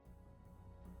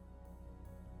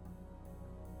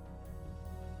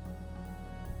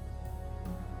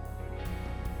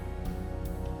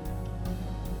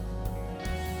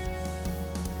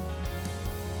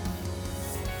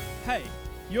Hey,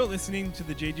 you're listening to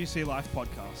the GGC Life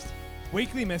podcast,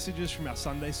 weekly messages from our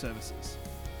Sunday services.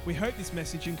 We hope this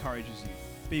message encourages you.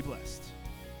 Be blessed.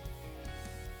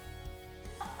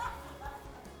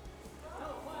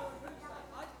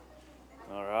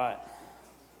 All right.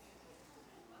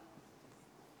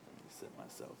 Let me set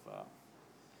myself up.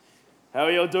 How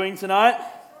are you all doing tonight?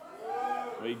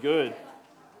 We good?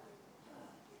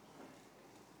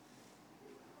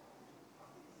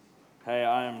 Hey,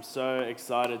 I am so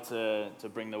excited to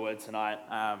bring the word tonight.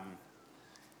 I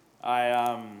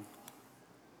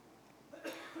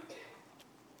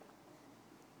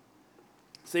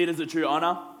see it as a true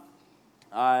honor.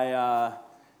 I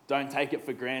don't take it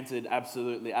for granted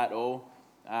absolutely at all.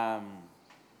 I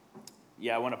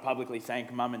want to publicly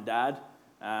thank Mum and Dad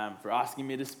for asking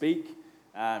me to speak.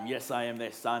 Yes, I am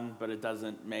their son, but it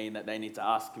doesn't mean that they need to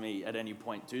ask me at any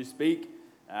point to speak.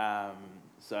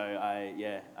 So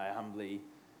I humbly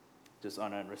just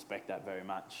honor and respect that very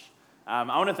much. I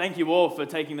want to thank you all for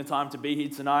taking the time to be here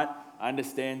tonight. I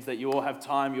understand that you all have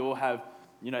time, you all have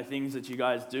things that you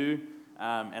guys do,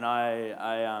 and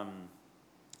I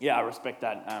respect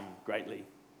that greatly.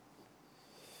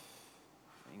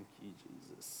 Thank you,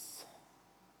 Jesus.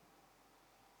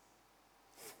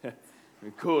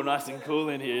 Cool, nice and cool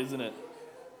in here, isn't it?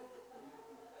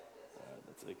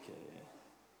 That's okay.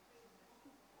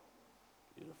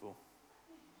 Beautiful.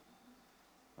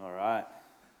 All right.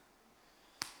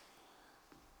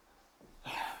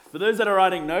 For those that are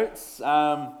writing notes,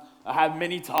 I have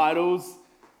many titles.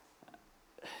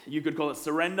 You could call it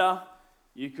surrender.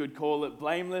 You could call it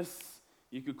blameless.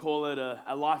 You could call it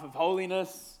a life of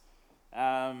holiness.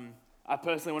 I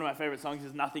personally, one of my favorite songs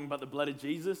is Nothing But the Blood of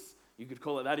Jesus. You could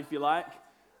call it that if you like.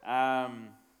 However,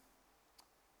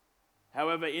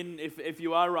 if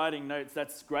you are writing notes,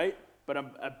 that's great.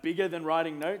 But bigger than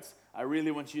writing notes, I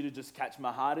really want you to just catch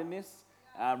my heart in this.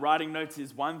 Writing notes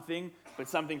is one thing, but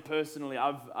something personally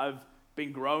I've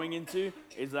been growing into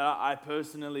is that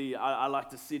I like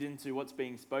to sit into what's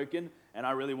being spoken, and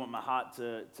I really want my heart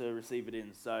to receive it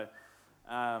in. So,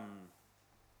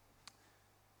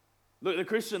 look, the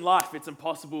Christian life, it's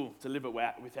impossible to live it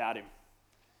without Him.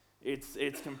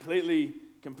 It's completely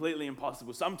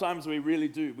impossible. Sometimes we really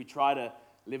do. We try to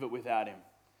live it without Him.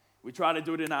 We try to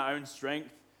do it in our own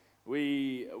strength.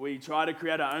 We try to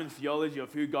create our own theology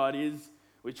of who God is.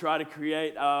 We try to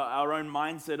create our own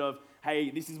mindset of, hey,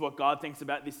 this is what God thinks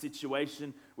about this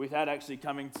situation, without actually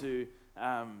coming to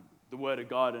the Word of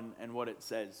God and what it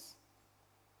says.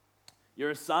 You're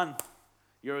a son.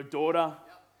 You're a daughter.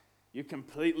 You're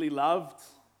completely loved.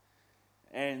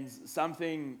 And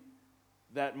something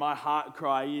that my heart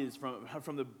cry is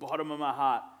from the bottom of my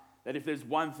heart, that if there's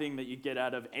one thing that you get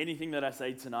out of anything that I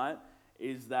say tonight,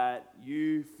 is that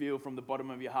you feel from the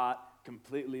bottom of your heart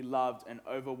completely loved and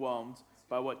overwhelmed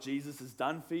by what Jesus has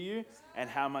done for you and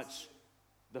how much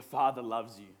the Father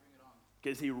loves you.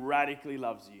 Because He radically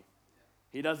loves you.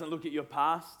 He doesn't look at your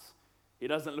past. He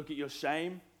doesn't look at your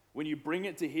shame. When you bring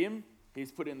it to Him,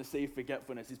 He's put it in the sea of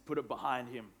forgetfulness. He's put it behind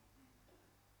Him.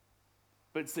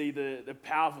 But see, the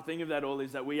powerful thing of that all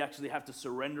is that we actually have to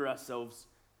surrender ourselves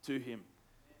to Him.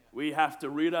 We have to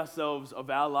rid ourselves of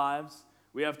our lives.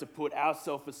 We have to put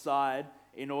ourselves aside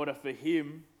in order for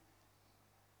Him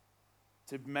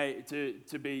to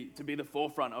be the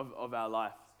forefront of our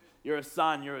life. You're a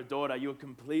son, you're a daughter, you're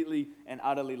completely and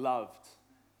utterly loved.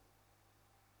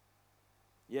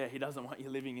 Yeah, He doesn't want you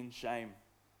living in shame.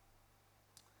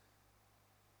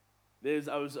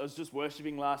 I was just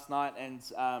worshiping last night, and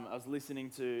I was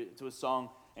listening to a song,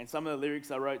 and some of the lyrics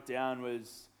I wrote down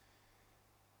was,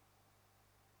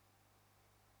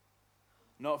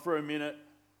 "Not for a minute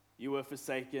you were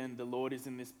forsaken, the Lord is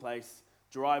in this place.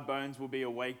 Dry bones will be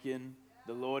awakened,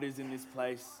 the Lord is in this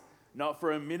place. Not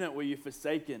for a minute were you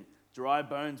forsaken, dry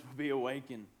bones will be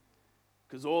awakened.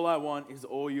 Because all I want is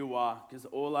all you are, because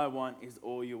all I want is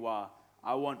all you are.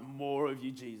 I want more of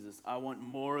you, Jesus. I want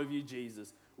more of you,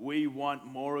 Jesus. We want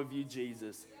more of you,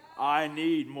 Jesus. I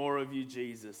need more of you,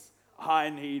 Jesus. I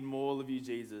need more of you,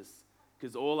 Jesus.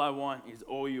 Because all I want is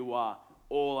all you are.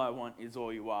 All I want is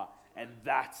all you are." And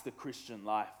that's the Christian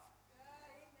life.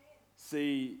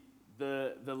 See,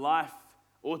 the life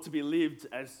ought to be lived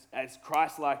as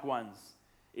Christ-like ones,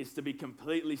 is to be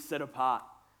completely set apart,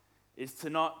 is to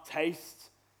not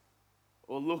taste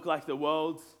or look like the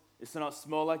world, is to not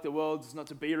smell like the world, is not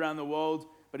to be around the world,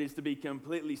 but is to be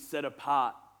completely set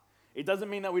apart. It doesn't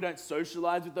mean that we don't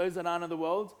socialize with those that aren't of the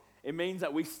world. It means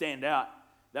that we stand out,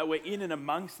 that we're in and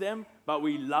amongst them, but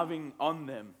we're loving on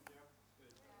them.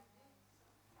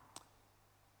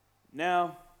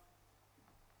 Now,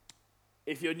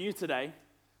 if you're new today,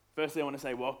 firstly I want to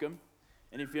say welcome.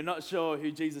 And if you're not sure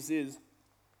who Jesus is,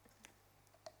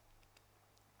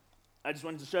 I just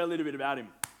wanted to show a little bit about him.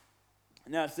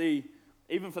 Now, see,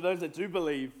 even for those that do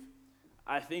believe,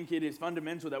 I think it is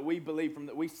fundamental that we believe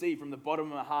we see from the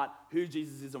bottom of our heart who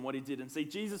Jesus is and what he did. And see,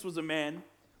 Jesus was a man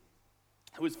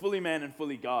who was fully man and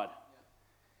fully God.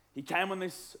 He came on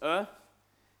this earth.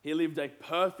 He lived a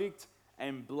perfect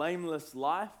and blameless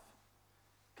life,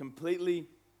 completely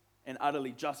and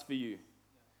utterly just for you.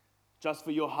 Just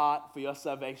for your heart, for your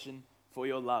salvation, for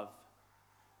your love.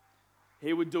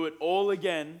 He would do it all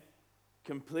again,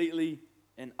 completely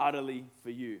and utterly for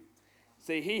you.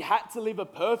 See, he had to live a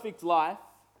perfect life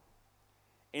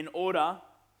in order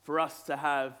for us to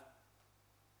have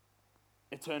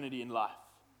eternity in life.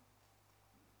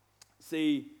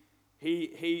 See,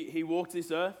 he walked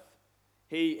this earth.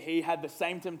 He had the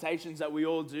same temptations that we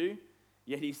all do,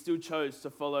 yet he still chose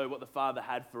to follow what the Father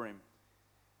had for him.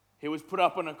 He was put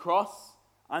up on a cross,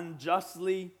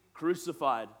 unjustly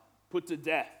crucified, put to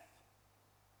death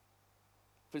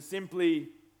for simply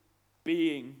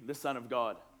being the Son of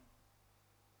God.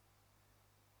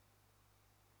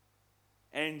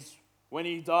 And when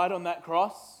he died on that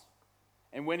cross,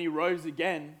 and when he rose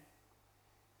again,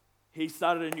 he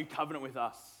started a new covenant with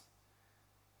us.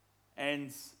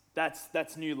 And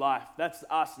that's new life. That's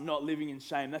us not living in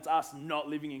shame. That's us not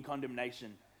living in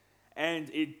condemnation. And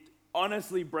it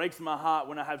honestly breaks my heart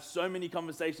when I have so many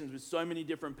conversations with so many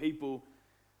different people,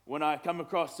 when I come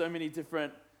across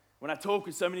when I talk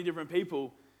with so many different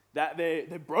people, that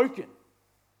they're broken.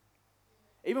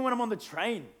 Even when I'm on the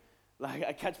train, like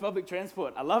I catch public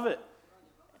transport, I love it.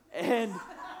 And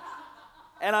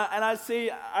I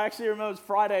actually remember it was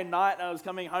Friday night and I was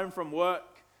coming home from work,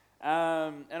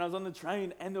 and I was on the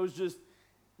train, and there was just,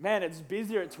 man, it's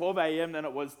busier at 12 a.m. than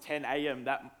it was 10 a.m.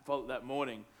 that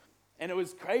morning. And it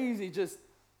was crazy, just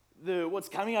what's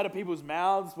coming out of people's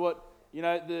mouths,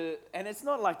 and it's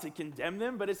not like to condemn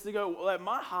them, but it's to go, like,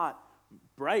 my heart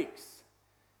breaks.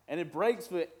 And it breaks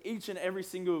for each and every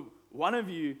single one of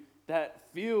you that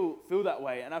feel that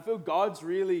way. And I feel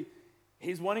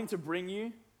He's wanting to bring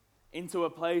you into a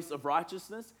place of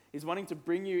righteousness. He's wanting to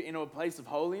bring you into a place of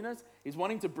holiness. He's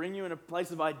wanting to bring you in a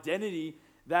place of identity,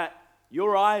 that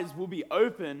your eyes will be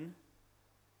open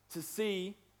to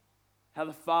see how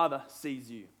the Father sees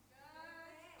you.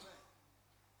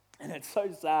 And it's so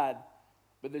sad,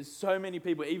 but there's so many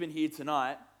people, even here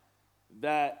tonight,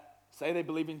 that say they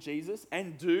believe in Jesus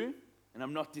and do, and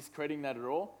I'm not discrediting that at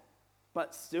all,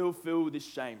 but still feel this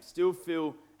shame, still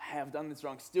feel, hey, I've done this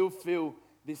wrong, still feel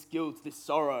this guilt, this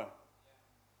sorrow.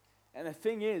 And the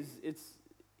thing is,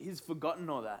 he's forgotten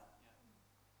all that.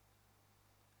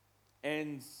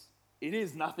 And it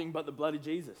is nothing but the blood of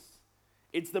Jesus.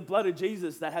 It's the blood of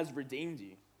Jesus that has redeemed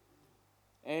you.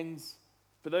 And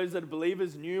for those that are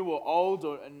believers, new or old,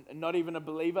 or not even a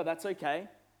believer, that's okay.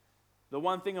 The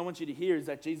one thing I want you to hear is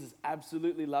that Jesus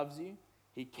absolutely loves you.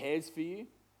 He cares for you.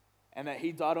 And that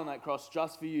he died on that cross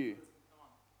just for you.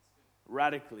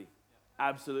 Radically.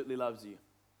 Absolutely loves you.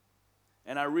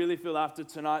 And I really feel after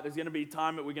tonight, there's going to be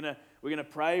time that we're going to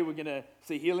pray. We're going to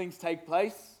see healings take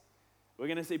place. We're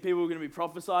going to see people who are going to be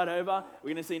prophesied over. We're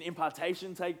going to see an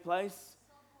impartation take place.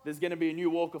 There's going to be a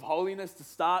new walk of holiness to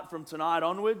start from tonight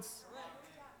onwards.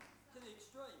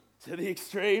 To the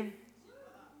extreme.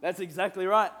 That's exactly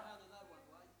right.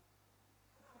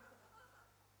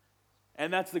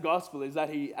 And that's the gospel, is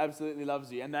that he absolutely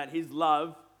loves you, and that his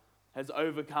love has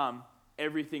overcome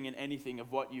everything and anything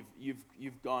of what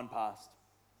you've gone past.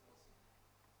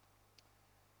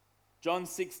 John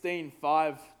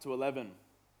 16:5-11.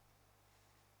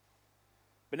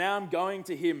 But now I'm going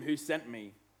to him who sent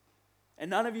me, and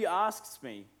none of you asks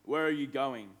me, where are you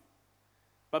going?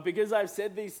 But because I've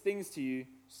said these things to you,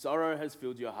 sorrow has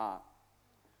filled your heart.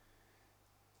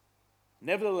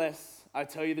 Nevertheless, I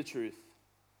tell you the truth.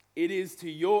 It is to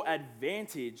your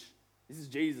advantage, this is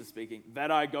Jesus speaking,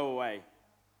 that I go away.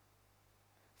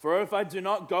 For if I do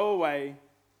not go away,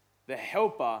 the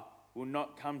Helper will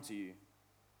not come to you.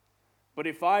 But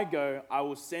if I go, I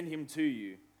will send him to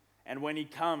you. And when he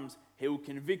comes, he will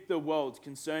convict the world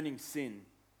concerning sin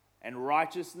and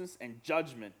righteousness and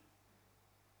judgment.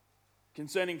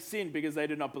 Concerning sin, because they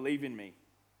do not believe in me.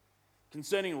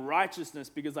 Concerning righteousness,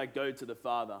 because I go to the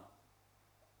Father.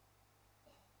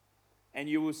 And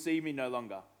you will see me no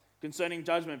longer. Concerning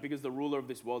judgment, because the ruler of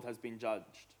this world has been judged.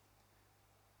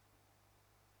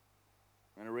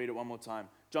 I'm going to read it one more time.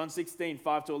 John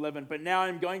 16:5-11. But now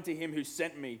I'm going to him who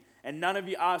sent me, and none of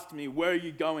you asked me, where are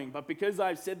you going? But because I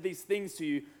have said these things to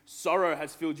you, sorrow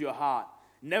has filled your heart.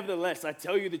 Nevertheless, I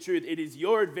tell you the truth, it is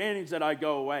your advantage that I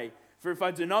go away. For if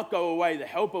I do not go away, the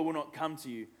Helper will not come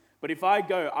to you. But if I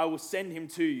go, I will send him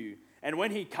to you. And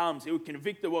when he comes, he will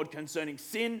convict the world concerning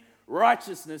sin,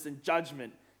 righteousness, and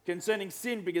judgment. Concerning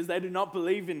sin, because they do not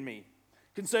believe in me.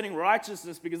 Concerning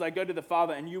righteousness, because I go to the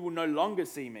Father and you will no longer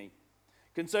see me.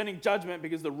 Concerning judgment,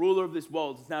 because the ruler of this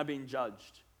world is now being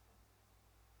judged.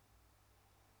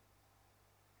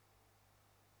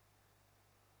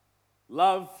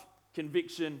 Love,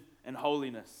 conviction, and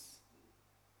holiness.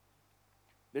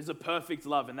 There's a perfect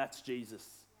love, and that's Jesus.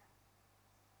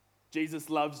 Jesus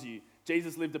loves you.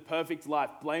 Jesus lived a perfect life,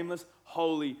 blameless,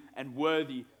 holy, and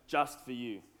worthy just for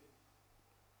you.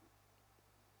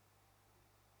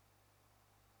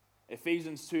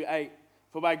 Ephesians 2:8,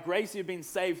 for by grace you've been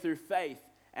saved through faith,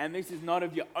 and this is not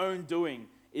of your own doing,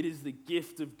 it is the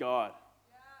gift of God.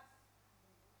 Yes.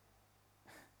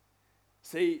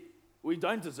 See, we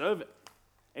don't deserve it.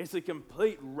 It's a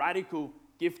complete radical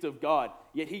gift of God,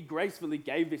 yet he gracefully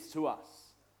gave this to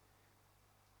us.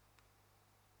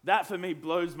 That for me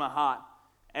blows my heart,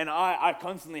 and I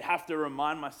constantly have to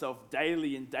remind myself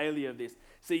daily and daily of this.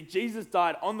 See, Jesus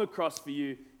died on the cross for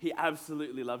you. He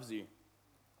absolutely loves you.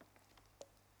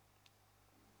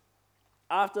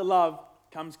 After love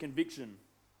comes conviction.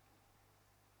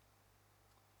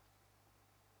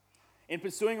 In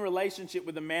pursuing a relationship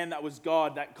with a man that was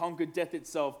God, that conquered death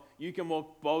itself, you can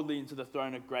walk boldly into the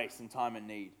throne of grace in time and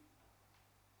need.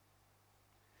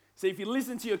 See, if you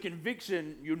listen to your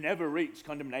conviction, you'll never reach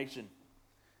condemnation.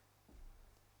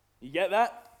 You get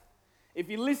that? If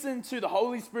you listen to the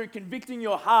Holy Spirit convicting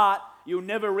your heart, you'll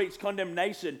never reach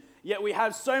condemnation. Yet we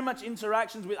have so much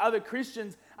interactions with other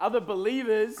Christians, other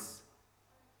believers,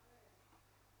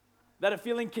 that are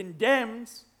feeling condemned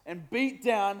and beat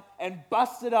down and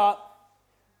busted up,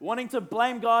 wanting to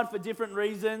blame God for different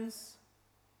reasons.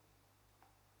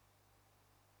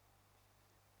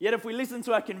 Yet if we listen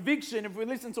to our conviction, if we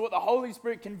listen to what the Holy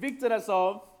Spirit convicted us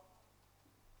of,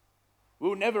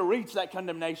 we'll never reach that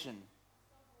condemnation.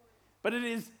 But it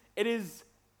is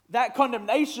that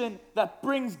condemnation that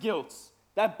brings guilt,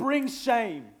 that brings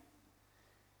shame.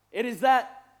 It's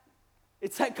that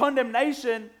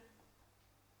condemnation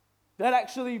that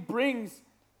actually brings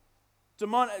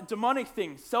demonic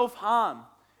things, self-harm.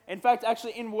 In fact,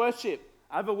 actually in worship,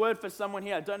 I have a word for someone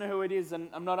here. I don't know who it is, and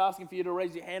I'm not asking for you to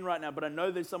raise your hand right now, but I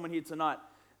know there's someone here tonight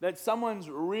that someone's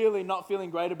really not feeling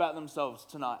great about themselves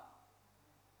tonight.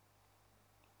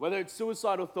 Whether it's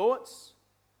suicidal thoughts,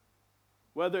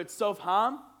 whether it's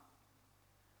self-harm,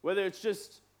 whether it's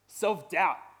just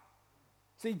self-doubt.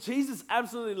 See, Jesus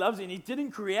absolutely loves you, and he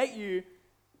didn't create you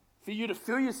for you to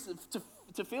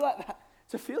feel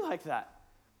like that.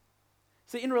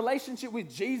 See, in relationship with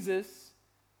Jesus,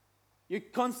 you're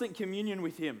constant communion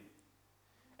with him.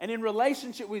 And in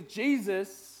relationship with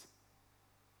Jesus,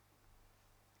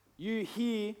 you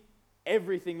hear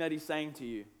everything that he's saying to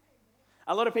you.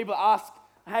 A lot of people ask,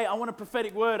 hey, I want a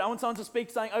prophetic word. I want someone to speak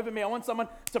something over me. I want someone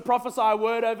to prophesy a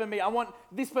word over me. I want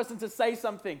this person to say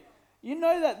something. You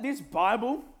know that this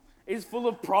Bible is full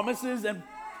of promises and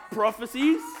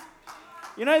prophecies?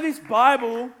 You know, this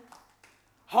Bible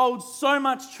holds so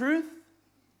much truth,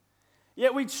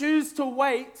 yet we choose to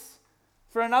wait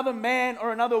for another man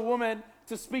or another woman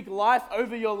to speak life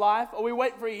over your life, or we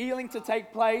wait for healing to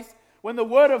take place when the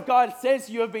Word of God says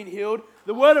you have been healed,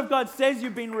 the Word of God says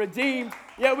you've been redeemed,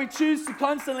 yet we choose to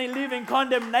constantly live in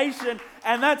condemnation,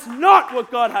 and that's not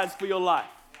what God has for your life.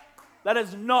 That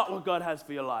is not what God has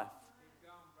for your life.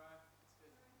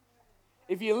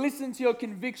 If you listen to your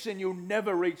conviction, you'll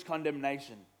never reach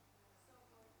condemnation.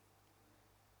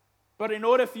 But in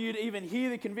order for you to even hear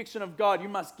the conviction of God, you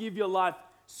must give your life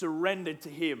surrendered to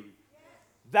him.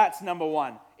 That's number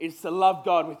one. It's to love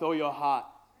God with all your heart.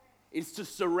 It's to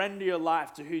surrender your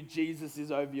life to who Jesus is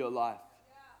over your life.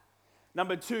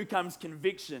 Number two comes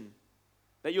conviction.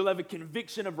 That you'll have a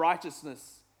conviction of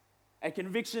righteousness. A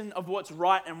conviction of what's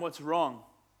right and what's wrong.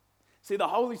 See, the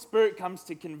Holy Spirit comes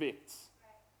to convict.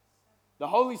 The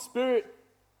Holy Spirit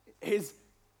is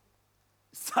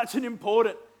such an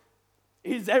important,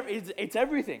 it's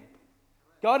everything.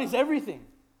 God is everything.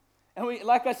 And we,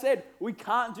 like I said, we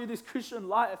can't do this Christian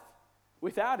life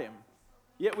without him.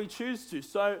 Yet we choose to.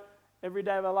 So every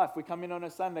day of our life, we come in on a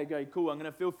Sunday, go, cool, I'm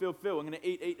going to feel. I'm going to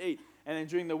eat. And then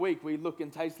during the week, we look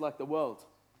and taste like the world.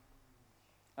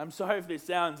 I'm sorry if this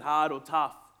sounds hard or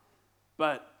tough,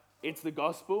 but it's the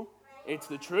gospel. It's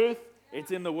the truth. It's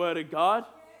in the Word of God.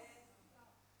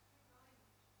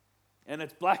 And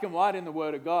it's black and white in the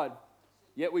Word of God.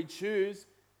 Yet we choose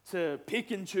to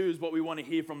pick and choose what we want to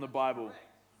hear from the Bible.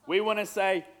 We want to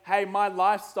say, hey, my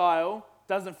lifestyle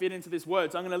doesn't fit into this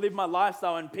word, so I'm going to live my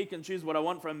lifestyle and pick and choose what I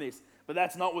want from this. But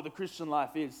that's not what the Christian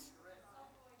life is.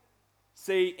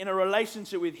 See, in a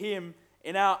relationship with him,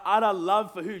 in our utter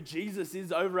love for who Jesus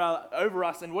is over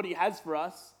us and what he has for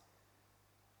us,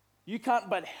 you can't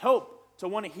but help to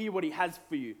want to hear what he has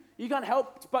for you. You can't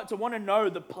help but to want to know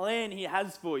the plan he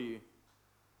has for you.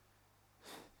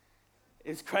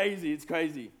 It's crazy, it's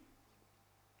crazy.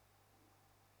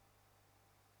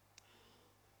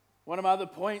 One of my other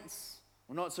points,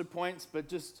 well, not so points, but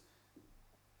just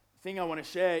thing I want to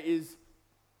share is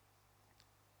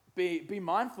be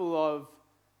mindful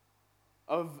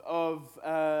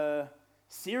of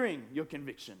searing your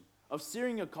conviction, of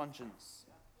searing your conscience.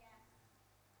 Yeah.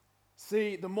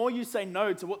 See, the more you say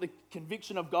no to what the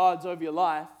conviction of God's over your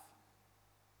life,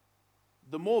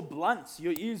 the more blunt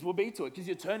your ears will be to it, because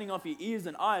you're turning off your ears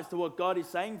and eyes to what God is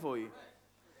saying for you.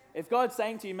 If God's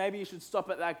saying to you, maybe you should stop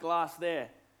at that glass there,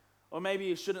 or maybe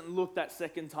you shouldn't look that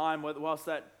second time whilst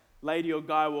that lady or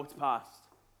guy walked past.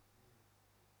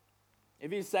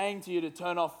 If he's saying to you to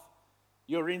turn off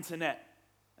your internet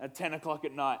at 10 o'clock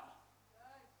at night,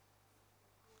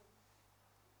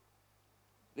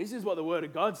 this is what the Word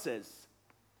of God says.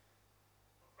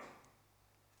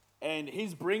 And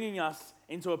he's bringing us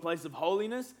into a place of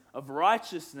holiness, of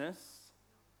righteousness,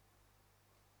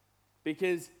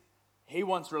 because he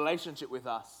wants relationship with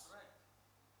us.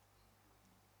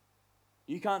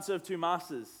 You can't serve two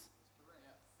masters.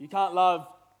 You can't love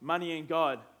money and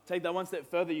God. Take that one step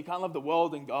further. You can't love the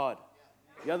world and God.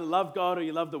 You either love God or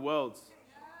you love the world.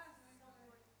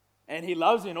 And he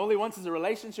loves you, and all he wants is a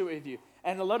relationship with you.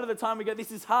 And a lot of the time we go,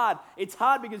 this is hard. It's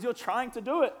hard because you're trying to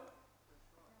do it.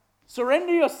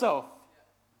 Surrender yourself.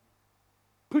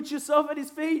 Put yourself at his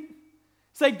feet.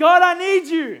 Say, God, I need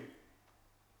you.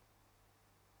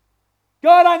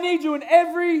 God, I need you in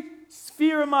every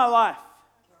sphere of my life.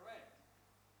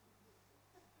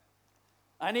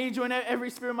 I need you in every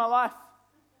sphere of my life.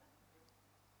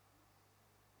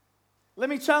 Let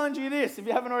me challenge you this, if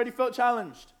you haven't already felt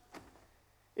challenged.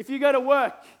 If you go to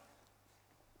work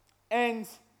and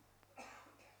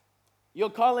your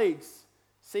colleagues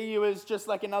see you as just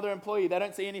like another employee, they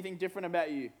don't see anything different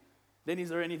about you, then is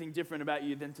there anything different about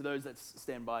you than to those that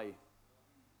stand by you?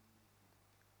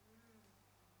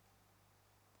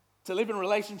 To live in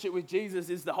relationship with Jesus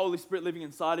is the Holy Spirit living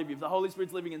inside of you. If the Holy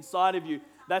Spirit's living inside of you,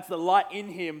 that's the light in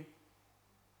him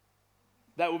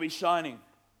that will be shining.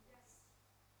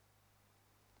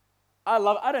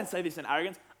 I don't say this in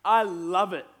arrogance. I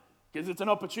love it because it's an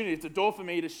opportunity. It's a door for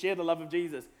me to share the love of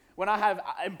Jesus. When I have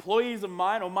employees of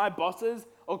mine or my bosses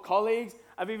or colleagues,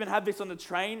 I've even had this on the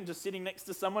train, just sitting next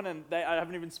to someone and I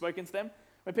haven't even spoken to them.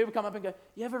 When people come up and go,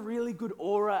 you have a really good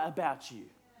aura about you.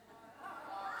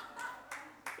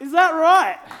 Is that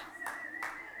right?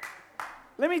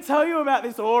 Let me tell you about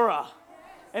this aura.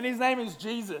 And his name is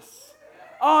Jesus.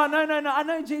 Oh, no, I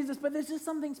know Jesus, but there's just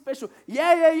something special.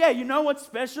 Yeah. You know what's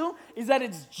special? Is that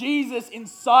it's Jesus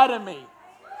inside of me.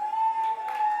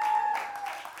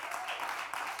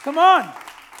 Come on.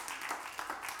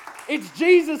 It's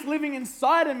Jesus living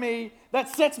inside of me that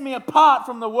sets me apart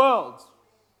from the world.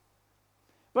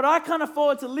 But I can't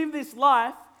afford to live this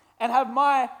life and have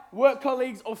my work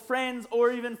colleagues or friends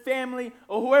or even family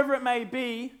or whoever it may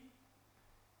be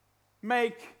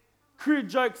make crude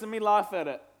jokes and me laugh at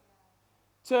it.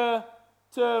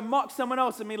 To mock someone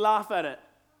else and me laugh at it.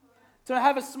 To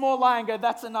have a small lie and go,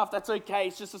 that's enough, that's okay,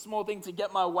 it's just a small thing to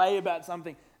get my way about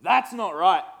something. That's not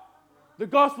right. The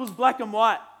gospel's black and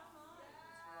white.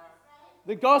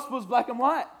 The gospel's black and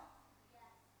white.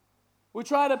 We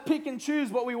try to pick and choose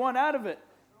what we want out of it.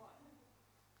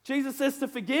 Jesus says to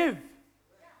forgive.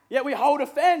 Yet we hold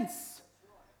offense.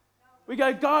 We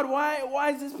go, God, why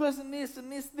is this person this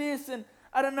and this and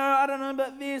I don't know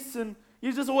about this, and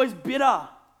you're just always bitter.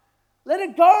 Let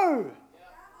it go.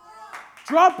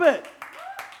 Drop it.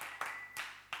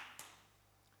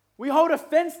 We hold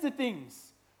offense to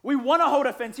things. We want to hold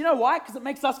offense. You know why? Because it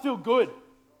makes us feel good.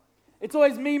 It's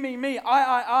always me,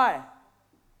 I.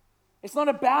 It's not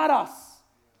about us.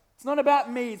 It's not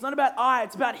about me. It's not about I.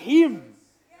 It's about him.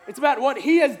 It's about what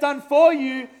he has done for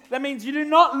you. That means you do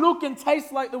not look and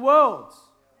taste like the world.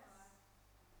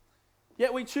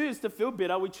 Yet we choose to feel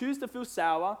bitter. We choose to feel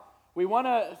sour. We want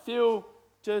to feel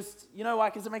just, you know why?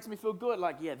 Because it makes me feel good.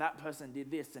 Like, yeah, that person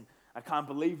did this and I can't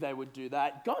believe they would do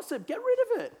that. Gossip, get rid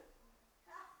of it.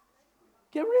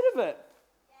 Get rid of it.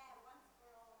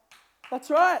 That's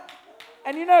right.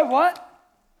 And you know what?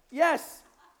 Yes,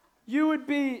 you would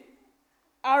be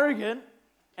arrogant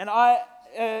and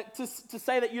to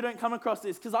say that you don't come across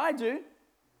this, because I do.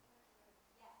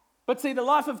 But see, the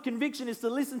life of conviction is to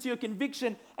listen to your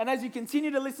conviction, and as you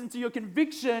continue to listen to your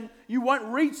conviction, you won't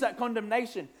reach that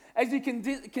condemnation. As you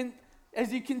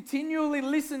as you continually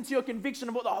listen to your conviction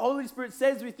of what the Holy Spirit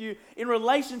says with you in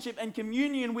relationship and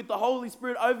communion with the Holy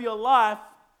Spirit over your life,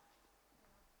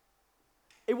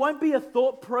 it won't be a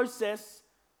thought process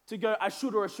to go, I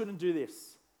should or I shouldn't do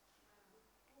this.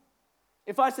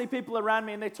 If I see people around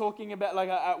me and they're talking about, like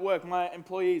at work, my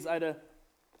employees, my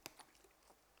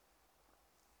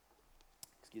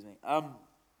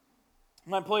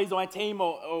employees or my team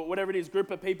or whatever it is,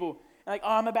 group of people, like, oh,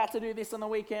 I'm about to do this on the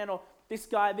weekend, or this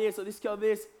guy this, or this girl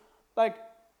this. Like,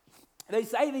 they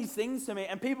say these things to me,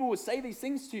 and people will say these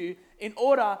things to you in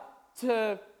order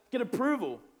to get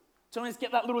approval, to almost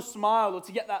get that little smile or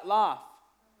to get that laugh.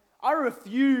 I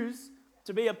refuse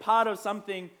to be a part of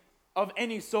something of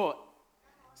any sort.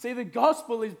 See, the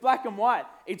gospel is black and white.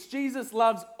 It's Jesus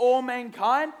loves all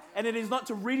mankind, and it is not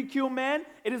to ridicule man.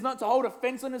 It is not to hold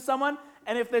offense onto someone.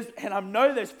 And I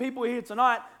know there's people here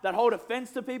tonight that hold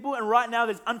offense to people, and right now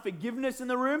there's unforgiveness in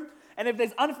the room. And if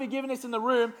there's unforgiveness in the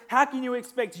room, how can you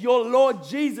expect your Lord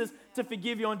Jesus to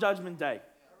forgive you on Judgment Day?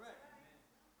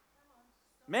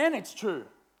 Man, it's true.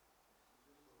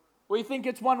 We think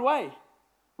it's one way.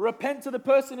 Repent to the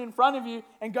person in front of you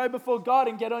and go before God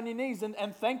and get on your knees and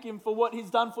thank Him for what He's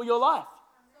done for your life.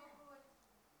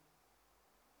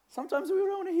 Sometimes we don't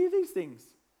want to hear these things.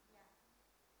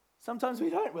 Sometimes we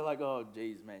don't. We're like, oh,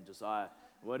 geez, man, Josiah,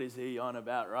 what is he on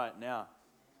about right now?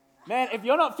 Man, if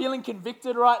you're not feeling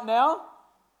convicted right now,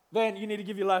 then you need to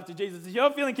give your life to Jesus. If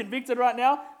you're feeling convicted right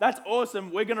now, that's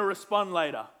awesome. We're going to respond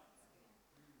later.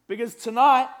 Because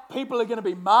tonight, people are going to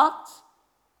be marked.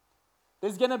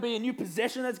 There's going to be a new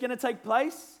possession that's going to take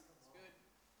place.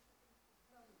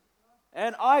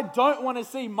 And I don't want to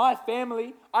see my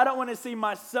family, I don't want to see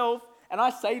myself, and I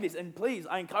say this, and please,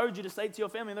 I encourage you to say to your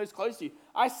family and those close to you,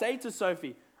 I say to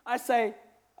Sophie, I say,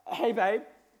 hey babe,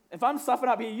 if I'm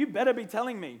suffering up here, you better be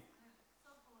telling me.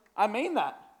 I mean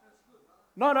that.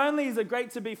 Not only is it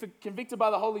great to be convicted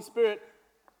by the Holy Spirit,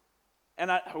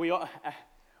 and we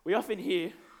often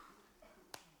hear,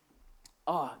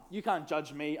 oh, you can't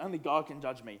judge me, only God can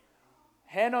judge me.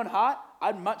 Hand on heart,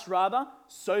 I'd much rather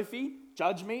Sophie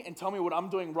judge me and tell me what I'm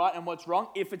doing right and what's wrong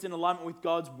if it's in alignment with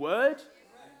God's word,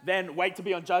 than wait to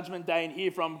be on Judgment Day and hear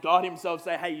from God Himself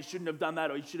say, hey, you shouldn't have done that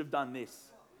or you should have done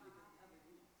this.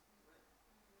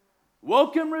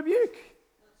 Welcome rebuke.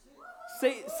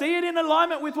 See it in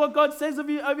alignment with what God says of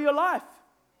you over your life.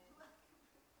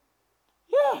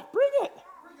 Yeah, bring it.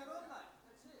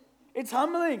 It's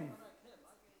humbling.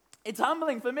 It's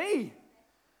humbling for me.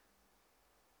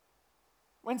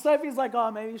 When Sophie's like, oh,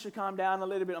 maybe you should calm down a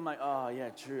little bit, I'm like, oh, yeah,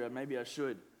 true, maybe I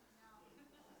should.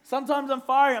 Sometimes I'm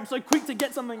fiery, I'm so quick to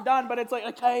get something done, but it's like,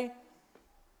 okay.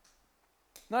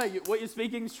 No, what you're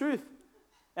speaking is truth.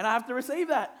 And I have to receive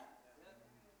that.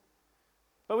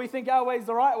 But we think our way is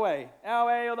the right way, our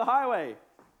way or the highway.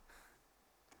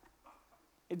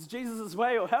 It's Jesus'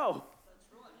 way or hell.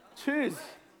 Choose.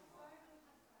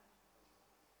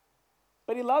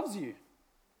 But He loves you.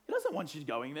 He doesn't want you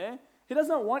going there. He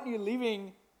doesn't want you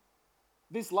living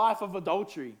this life of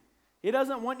adultery. He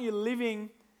doesn't want you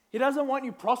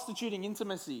prostituting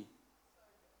intimacy.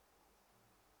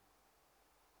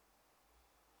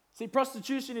 See,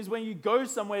 prostitution is when you go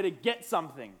somewhere to get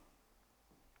something.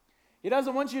 He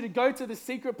doesn't want you to go to the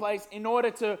secret place in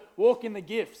order to walk in the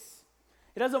gifts.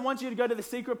 He doesn't want you to go to the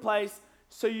secret place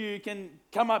so you can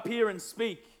come up here and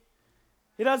speak.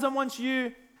 He doesn't want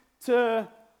you to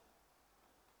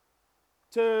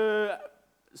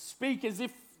speak as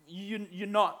if you're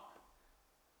not.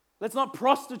 Let's not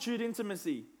prostitute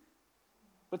intimacy.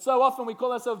 But so often we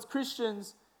call ourselves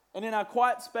Christians, and in our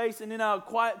quiet space and in our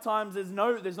quiet times, there's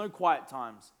no quiet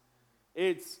times.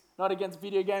 It's not against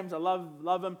video games. I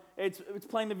love them. It's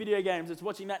playing the video games. It's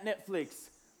watching that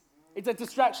Netflix. It's a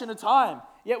distraction of time.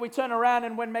 Yet we turn around,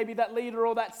 and when maybe that leader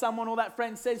or that someone or that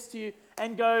friend says to you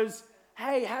and goes,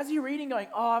 hey, how's your reading going?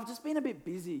 Oh, I've just been a bit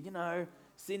busy,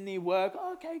 Sydney work.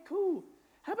 Oh, okay, cool.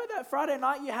 How about that Friday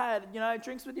night you had,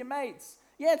 drinks with your mates?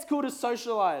 Yeah, it's cool to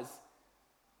socialize.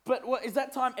 But what is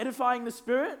that time edifying the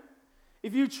Spirit?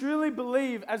 If you truly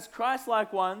believe as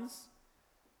Christ-like ones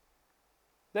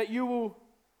that you will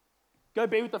go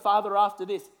be with the Father after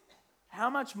this,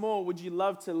 how much more would you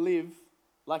love to live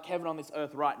like heaven on this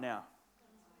earth right now?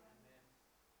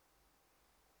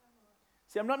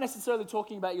 See, I'm not necessarily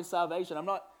talking about your salvation. I'm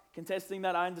not contesting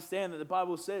that. I understand that the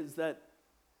Bible says that,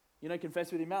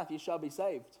 confess with your mouth, you shall be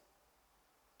saved.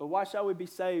 But why shall we be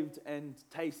saved and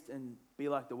taste and be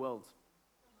like the world?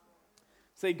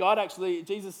 See,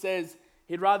 Jesus says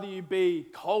He'd rather you be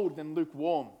cold than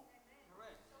lukewarm.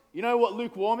 You know what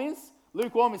lukewarm is?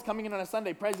 Lukewarm is coming in on a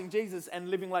Sunday, praising Jesus and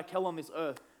living like hell on this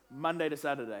earth, Monday to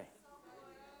Saturday.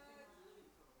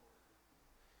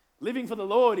 Living for the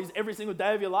Lord is every single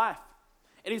day of your life.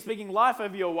 It is speaking life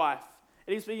over your wife.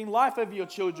 It is speaking life over your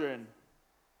children.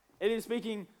 It is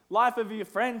speaking life over your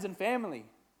friends and family.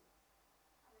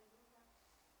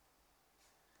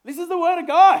 This is the word of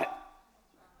God.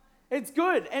 It's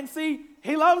good. And see,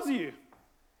 He loves you.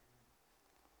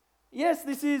 Yes,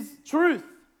 this is truth.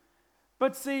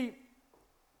 But see,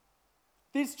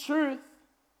 this truth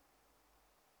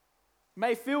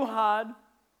may feel hard,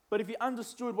 but if you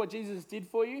understood what Jesus did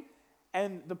for you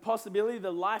and the possibility,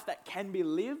 the life that can be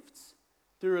lived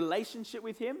through relationship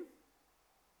with Him,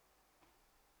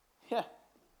 yeah,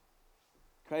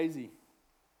 crazy.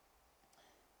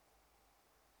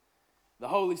 The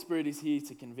Holy Spirit is here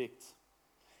to convict.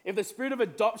 If the spirit of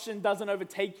adoption doesn't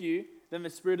overtake you, then the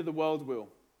spirit of the world will.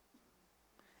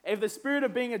 If the spirit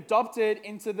of being adopted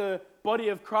into the body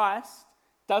of Christ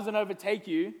doesn't overtake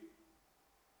you,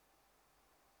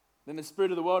 then the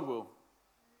spirit of the world will.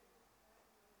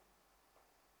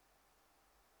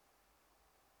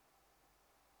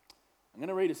 I'm going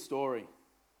to read a story.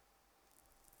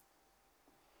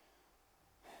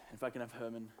 If I can have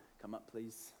Herman come up,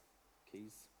 please.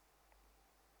 Keys.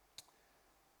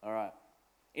 All right.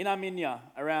 In Armenia,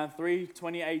 around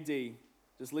 320 AD,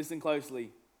 just listen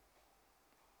closely,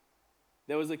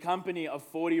 there was a company of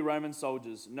 40 Roman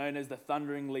soldiers known as the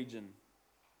Thundering Legion.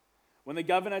 When the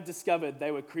governor discovered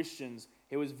they were Christians,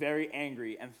 he was very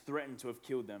angry and threatened to have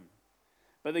killed them.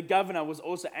 But the governor was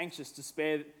also anxious to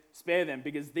spare them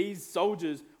because these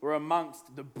soldiers were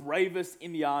amongst the bravest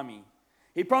in the army.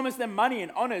 He promised them money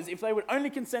and honors if they would only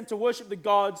consent to worship the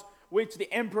gods which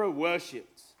the emperor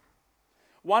worshipped.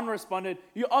 One responded,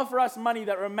 "You offer us money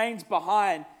that remains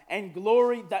behind and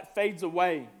glory that fades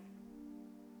away."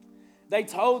 They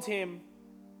told him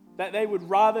that they would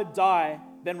rather die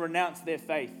than renounce their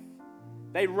faith.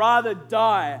 They'd rather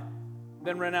die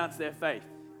than renounce their faith.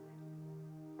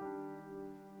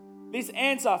 This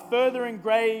answer further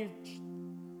enraged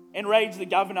the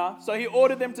governor, so he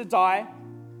ordered them to die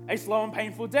a slow and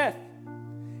painful death.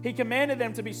 He commanded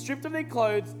them to be stripped of their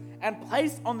clothes and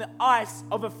placed on the ice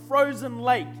of a frozen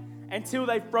lake until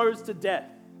they froze to death.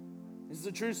 This is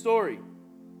a true story.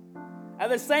 At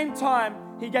the same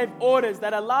time, he gave orders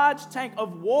that a large tank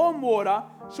of warm water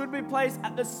should be placed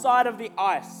at the side of the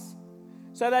ice,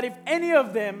 so that if any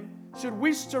of them should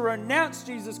wish to renounce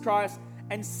Jesus Christ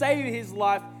and save his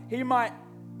life, he might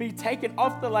be taken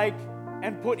off the lake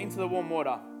and put into the warm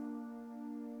water.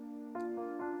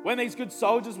 When these good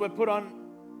soldiers were put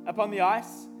upon the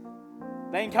ice,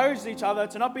 they encouraged each other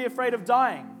to not be afraid of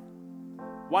dying.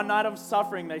 One night of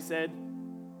suffering, they said,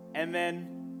 and then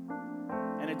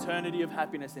an eternity of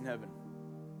happiness in heaven.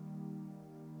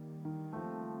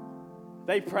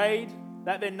 They prayed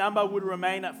that their number would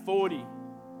remain at 40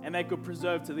 and they could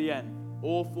preserve to the end,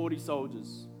 all 40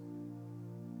 soldiers.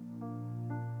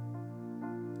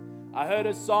 I heard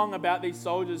a song about these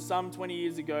soldiers some 20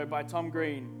 years ago by Tom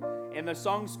Green. In the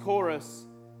song's chorus,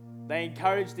 they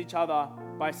encouraged each other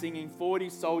by singing 40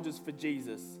 soldiers for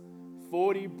Jesus,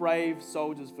 40 brave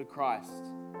soldiers for Christ,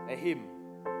 a hymn.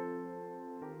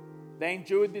 They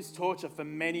endured this torture for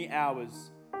many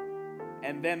hours,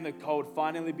 and then the cold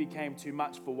finally became too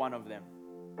much for one of them.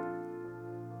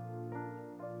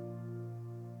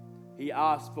 He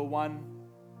asked for one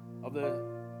of the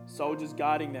soldiers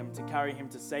guarding them to carry him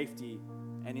to safety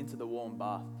and into the warm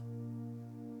bath.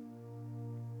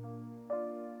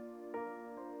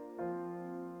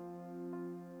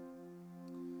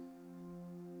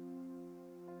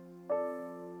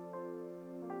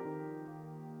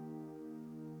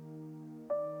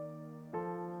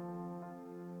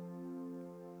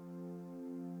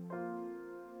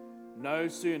 No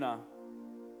sooner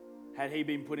had he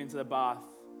been put into the bath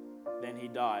than he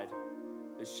died.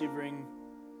 The shivering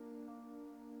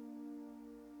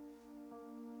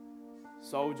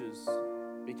soldiers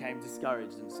became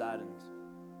discouraged and saddened.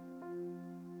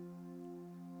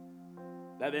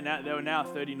 There were now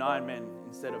 39 men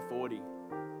instead of 40.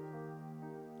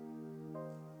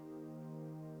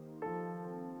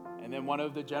 And then one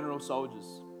of the general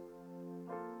soldiers,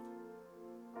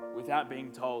 without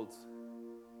being told,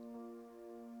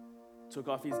 took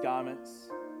off his garments,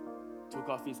 took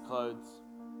off his clothes,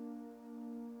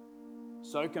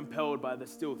 so compelled by the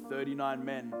still 39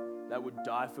 men that would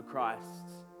die for Christ.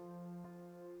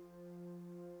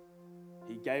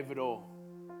 He gave it all,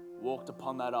 walked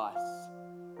upon that ice,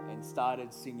 and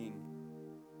started singing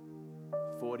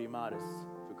 40 martyrs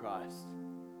for Christ.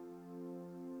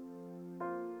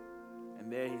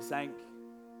 And there he sank,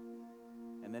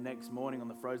 and the next morning on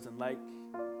the frozen lake,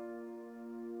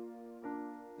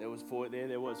 there was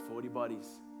 40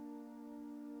 bodies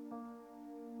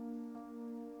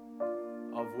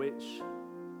of which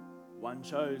one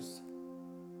chose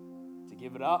to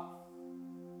give it up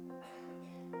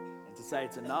and to say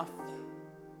it's enough,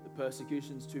 the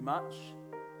persecution's too much,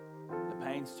 the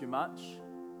pain's too much,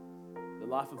 the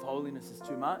life of holiness is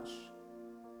too much.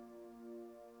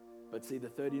 But see, the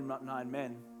 39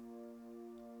 men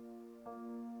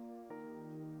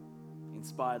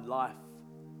inspired life,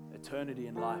 eternity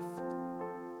in life,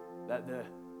 that the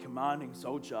commanding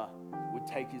soldier would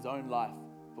take his own life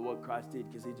for what Christ did,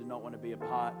 because he did not want to be a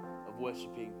part of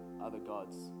worshipping other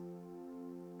gods.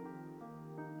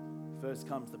 First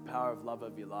comes the power of love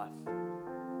of your life.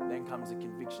 Then comes a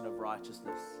conviction of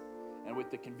righteousness. And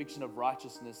with the conviction of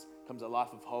righteousness comes a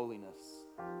life of holiness.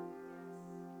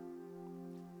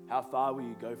 How far will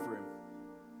you go for him?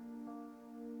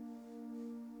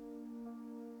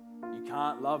 You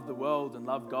can't love the world and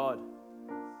love God.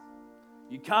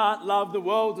 You can't love the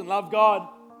world and love God.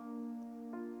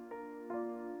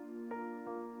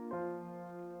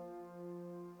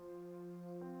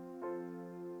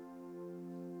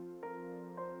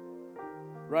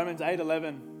 Romans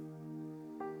 8:11.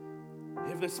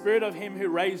 If the spirit of him who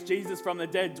raised Jesus from the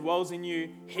dead dwells in you,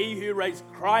 he who raised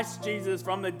Christ Jesus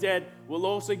from the dead will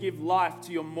also give life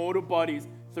to your mortal bodies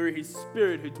through his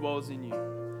spirit who dwells in you.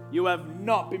 You have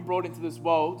not been brought into this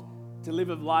world to live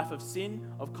a life of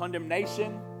sin, of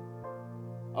condemnation,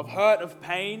 of hurt, of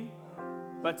pain,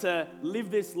 but to live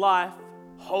this life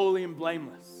holy and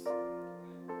blameless.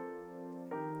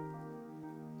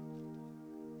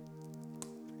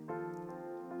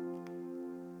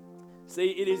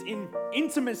 See, it is in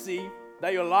intimacy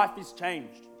that your life is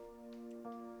changed.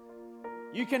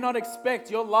 You cannot expect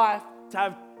your life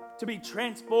to be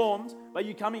transformed by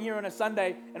you coming here on a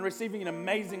Sunday and receiving an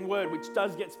amazing word, which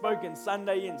does get spoken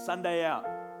Sunday in, Sunday out.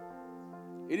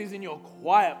 It is in your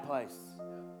quiet place.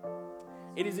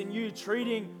 It is in you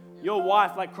treating your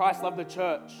wife like Christ loved the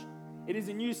church. It is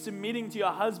in you submitting to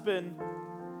your husband.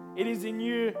 It is in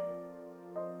you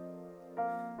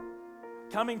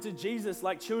coming to Jesus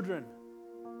like children.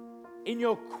 In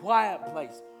your quiet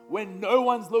place, when no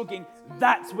one's looking,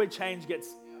 that's where change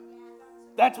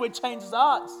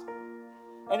starts.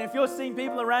 And if you're seeing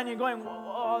people around you going,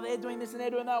 oh, they're doing this and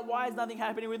they're doing that, why is nothing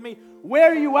happening with me?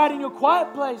 Where are you at in your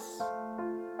quiet place?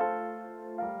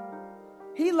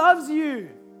 He loves you.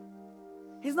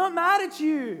 He's not mad at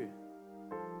you.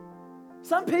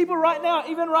 Some people right now,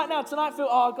 even right now, tonight feel,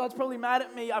 oh, God's probably mad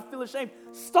at me. I feel ashamed.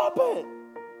 Stop it.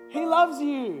 He loves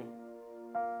you.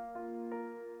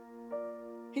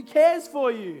 He cares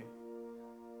for you.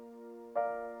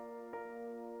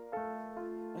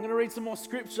 I'm going to read some more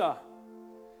scripture.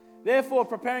 Therefore,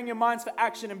 preparing your minds for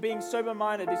action and being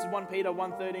sober-minded. This is 1 Peter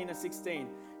 1:13-16.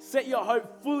 Set your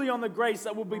hope fully on the grace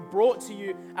that will be brought to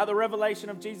you at the revelation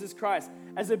of Jesus Christ.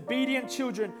 As obedient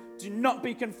children, do not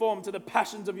be conformed to the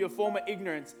passions of your former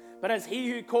ignorance, but as he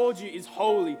who called you is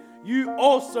holy, you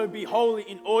also be holy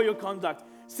in all your conduct.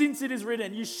 Since it is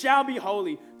written, you shall be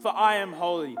holy, for I am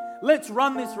holy. Let's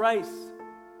run this race.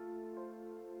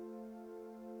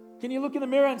 Can you look in the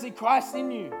mirror and see Christ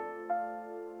in you?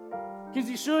 Because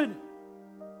you should.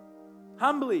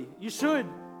 Humbly, you should.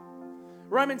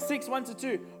 Romans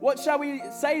 6:1-2. What shall we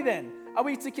say then? Are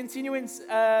we to continue in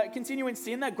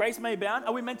sin that grace may abound?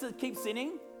 Are we meant to keep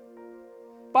sinning?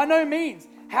 By no means.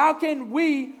 How can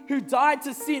we who died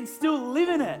to sin still live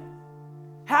in it?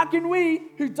 How can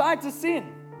we who died to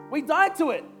sin? We died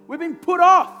to it. We've been put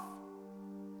off.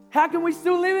 How can we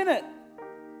still live in it?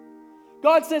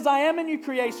 God says, I am a new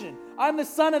creation. I am the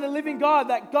Son of the living God,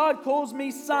 that God calls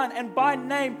me son and by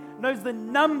name knows the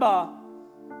number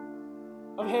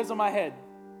of hairs on my head.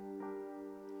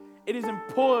 It is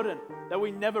important that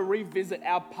we never revisit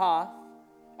our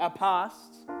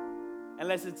past,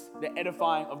 unless it's the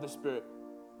edifying of the Spirit.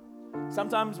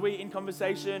 Sometimes we, in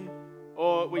conversation,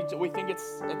 or we think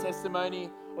it's a testimony,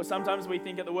 or sometimes we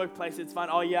think at the workplace it's fun.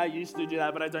 Oh yeah, I used to do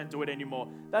that, but I don't do it anymore.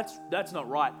 That's not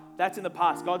right. That's in the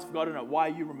past. God's forgotten it. Why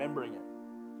are you remembering it?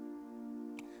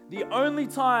 The only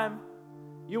time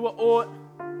you were ought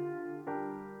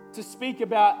to speak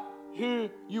about who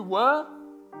you were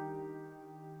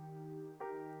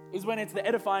is when it's the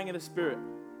edifying of the Spirit.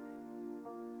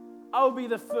 I will be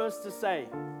the first to say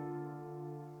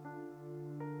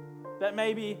that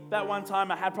maybe that one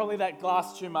time I had probably that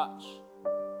glass too much.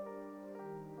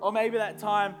 Or maybe that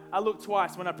time I looked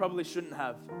twice when I probably shouldn't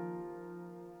have.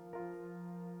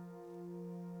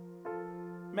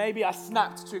 Maybe I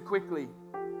snapped too quickly.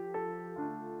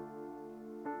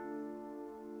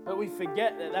 But we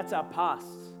forget that that's our past.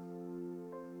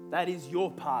 That is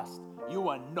your past. You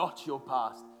are not your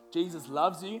past. Jesus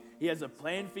loves you. He has a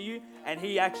plan for you, and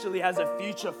He actually has a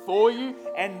future for you.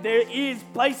 And there is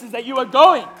places that you are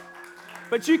going.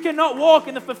 But you cannot walk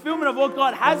in the fulfillment of what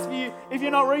God has for you if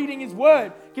you're not reading His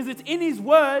Word. Because it's in His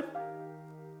Word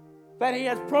that He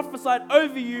has prophesied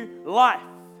over you life.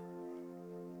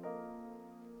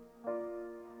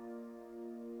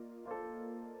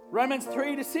 Romans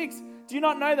 3-6. Do you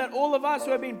not know that all of us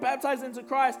who have been baptized into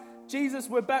Christ, Jesus,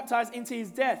 were baptized into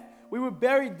His death? We were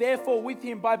buried therefore with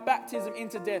Him by baptism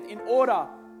into death, in order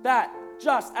that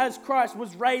just as Christ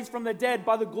was raised from the dead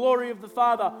by the glory of the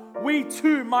Father, we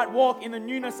too might walk in the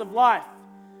newness of life.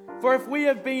 For if we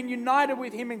have been united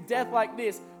with Him in death like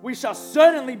this, we shall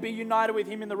certainly be united with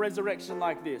Him in the resurrection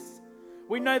like this.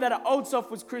 We know that our old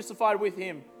self was crucified with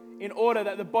Him in order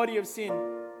that the body of sin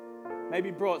may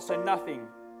be brought so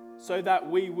that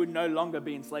we would no longer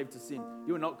be enslaved to sin.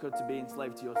 You are not good to be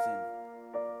enslaved to your sin.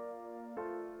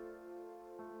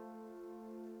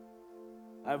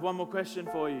 I have one more question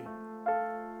for you.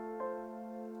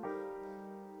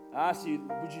 I ask you,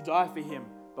 would you die for Him,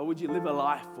 but would you live a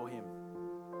life for Him?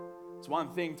 It's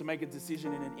one thing to make a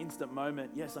decision in an instant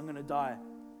moment. Yes, I'm going to die.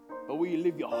 But will you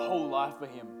live your whole life for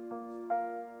Him?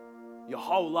 Your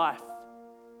whole life,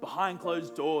 behind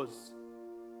closed doors.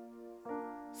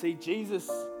 See, Jesus,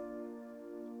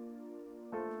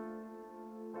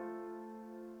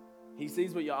 He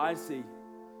sees what your eyes see.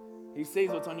 He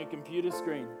sees what's on your computer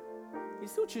screen. He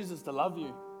still chooses to love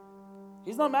you.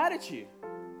 He's not mad at you.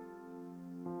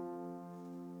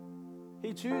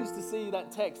 He chooses to see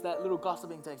that text, that little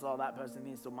gossiping text, oh, that person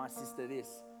this, or my sister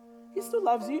this. He still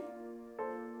loves you.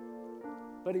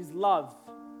 But His love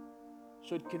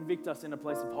should convict us in a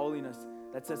place of holiness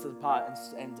that sets us apart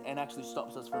and actually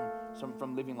stops us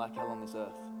from living like hell on this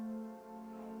earth.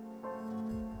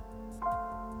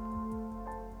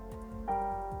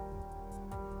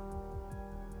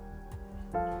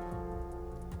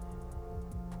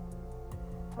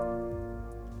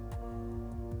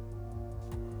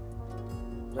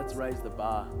 Let's raise the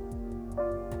bar.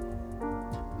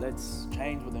 Let's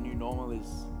change what the new normal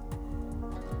is.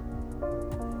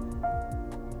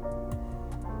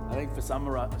 I think for some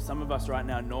of us right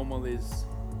now, normal is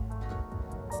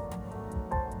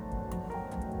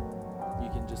you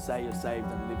can just say you're saved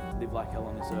and live like hell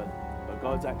on this earth. But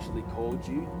God's actually called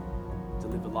you to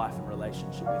live a life in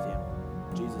relationship with Him.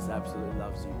 Jesus absolutely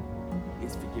loves you.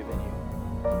 He's forgiven you.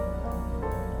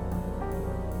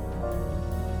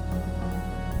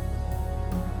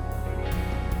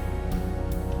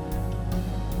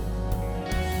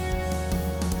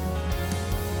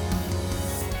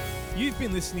 You've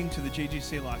been listening to the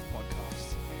GGC Life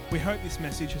podcast. We hope this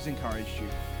message has encouraged you.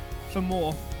 For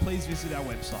more, please visit our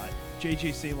website,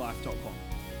 ggclife.com,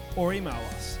 or email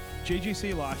us,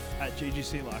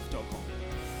 ggclife@ggclife.com.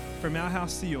 From our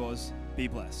house to yours, be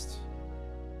blessed.